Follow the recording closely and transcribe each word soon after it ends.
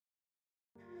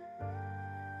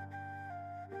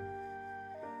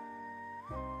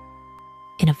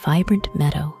a vibrant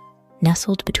meadow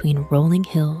nestled between rolling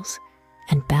hills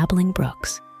and babbling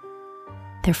brooks,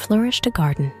 there flourished a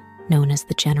garden known as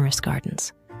the Generous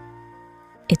Gardens.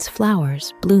 Its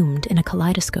flowers bloomed in a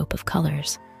kaleidoscope of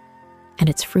colors, and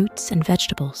its fruits and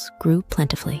vegetables grew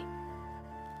plentifully,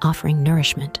 offering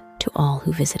nourishment to all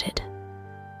who visited.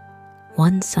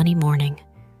 One sunny morning,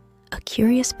 a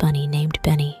curious bunny named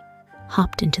Benny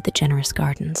hopped into the Generous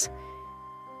Gardens,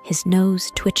 his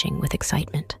nose twitching with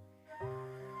excitement.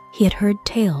 He had heard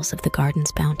tales of the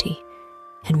garden's bounty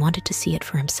and wanted to see it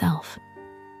for himself.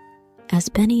 As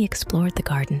Benny explored the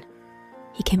garden,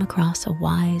 he came across a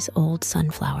wise old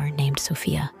sunflower named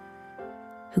Sophia,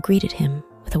 who greeted him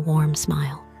with a warm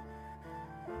smile.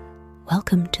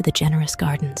 "Welcome to the Generous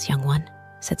Gardens, young one,"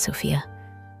 said Sophia,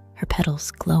 her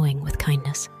petals glowing with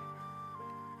kindness.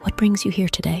 "What brings you here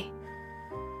today?"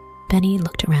 Benny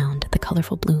looked around at the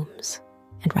colorful blooms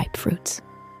and ripe fruits,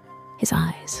 his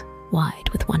eyes wide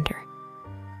with wonder.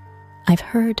 "I've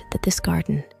heard that this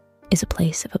garden is a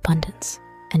place of abundance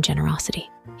and generosity,"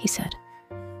 he said.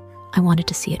 "I wanted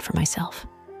to see it for myself."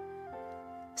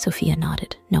 Sophia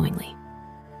nodded knowingly.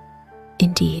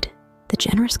 "Indeed, the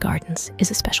Generous Gardens is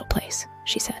a special place,"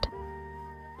 she said.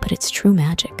 "But its true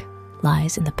magic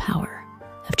lies in the power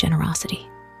of generosity."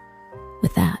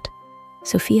 With that,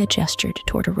 Sophia gestured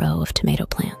toward a row of tomato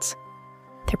plants,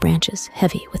 their branches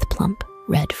heavy with plump,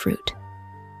 red fruit.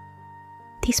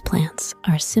 "These plants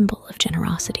are a symbol of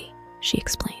generosity," she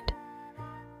explained.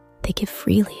 "They give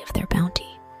freely of their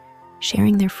bounty,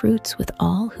 sharing their fruits with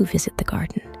all who visit the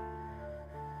garden."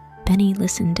 Benny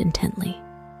listened intently,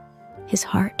 his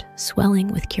heart swelling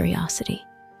with curiosity.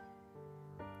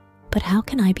 "But how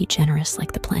can I be generous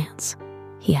like the plants?"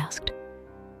 he asked.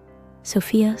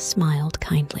 Sophia smiled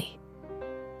kindly.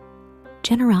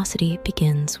 "Generosity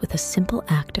begins with a simple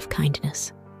act of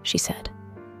kindness," she said.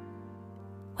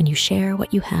 "When you share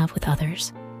what you have with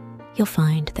others, you'll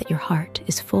find that your heart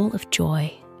is full of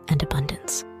joy and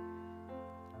abundance."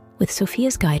 With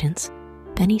Sophia's guidance,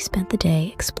 Benny spent the day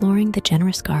exploring the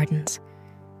Generous Gardens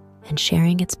and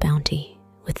sharing its bounty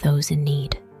with those in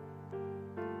need.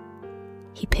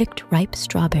 He picked ripe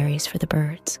strawberries for the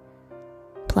birds,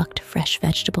 plucked fresh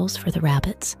vegetables for the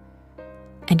rabbits,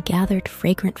 and gathered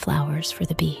fragrant flowers for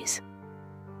the bees.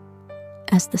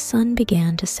 As the sun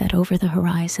began to set over the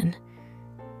horizon,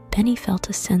 Benny felt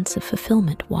a sense of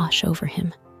fulfillment wash over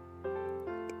him.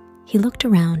 He looked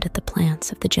around at the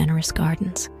plants of the Generous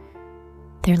Gardens,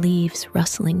 their leaves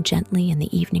rustling gently in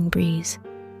the evening breeze,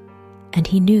 and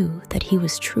he knew that he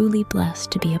was truly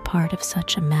blessed to be a part of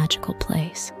such a magical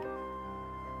place.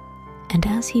 And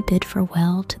as he bid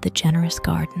farewell to the Generous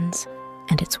Gardens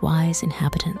and its wise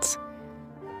inhabitants,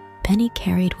 Benny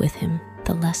carried with him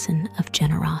the lesson of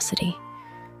generosity,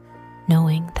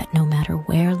 knowing that no matter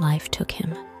where life took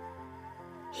him,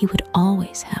 he would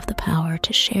always have the power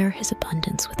to share his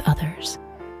abundance with others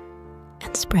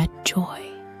and spread joy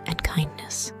and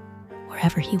kindness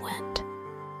wherever he went.